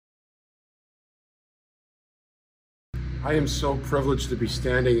I am so privileged to be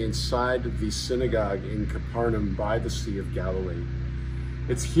standing inside the synagogue in Capernaum by the Sea of Galilee.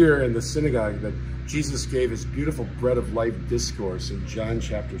 It's here in the synagogue that Jesus gave his beautiful bread of life discourse in John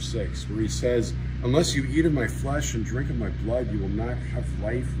chapter 6, where he says, "Unless you eat of my flesh and drink of my blood, you will not have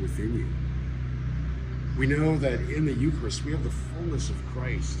life within you." We know that in the Eucharist, we have the fullness of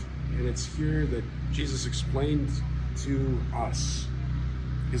Christ, and it's here that Jesus explained to us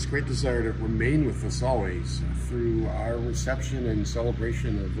his great desire to remain with us always through our reception and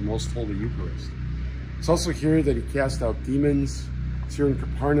celebration of the Most Holy Eucharist. It's also here that he cast out demons. It's here in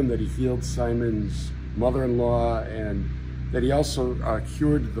Capernaum that he healed Simon's mother-in-law, and that he also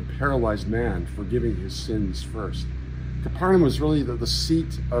cured the paralyzed man, forgiving his sins first. Capernaum was really the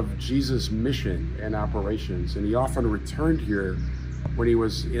seat of Jesus' mission and operations, and he often returned here when he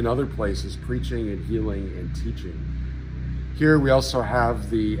was in other places preaching and healing and teaching. Here we also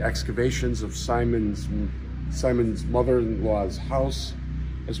have the excavations of Simon's mother-in-law's house,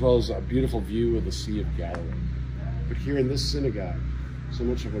 as well as a beautiful view of the Sea of Galilee. But here in this synagogue, so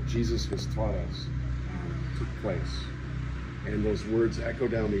much of what Jesus has taught us took place. And those words echo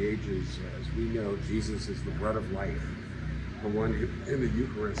down the ages as we know Jesus is the bread of life, the one who in the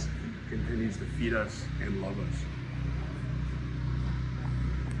Eucharist continues to feed us and love us.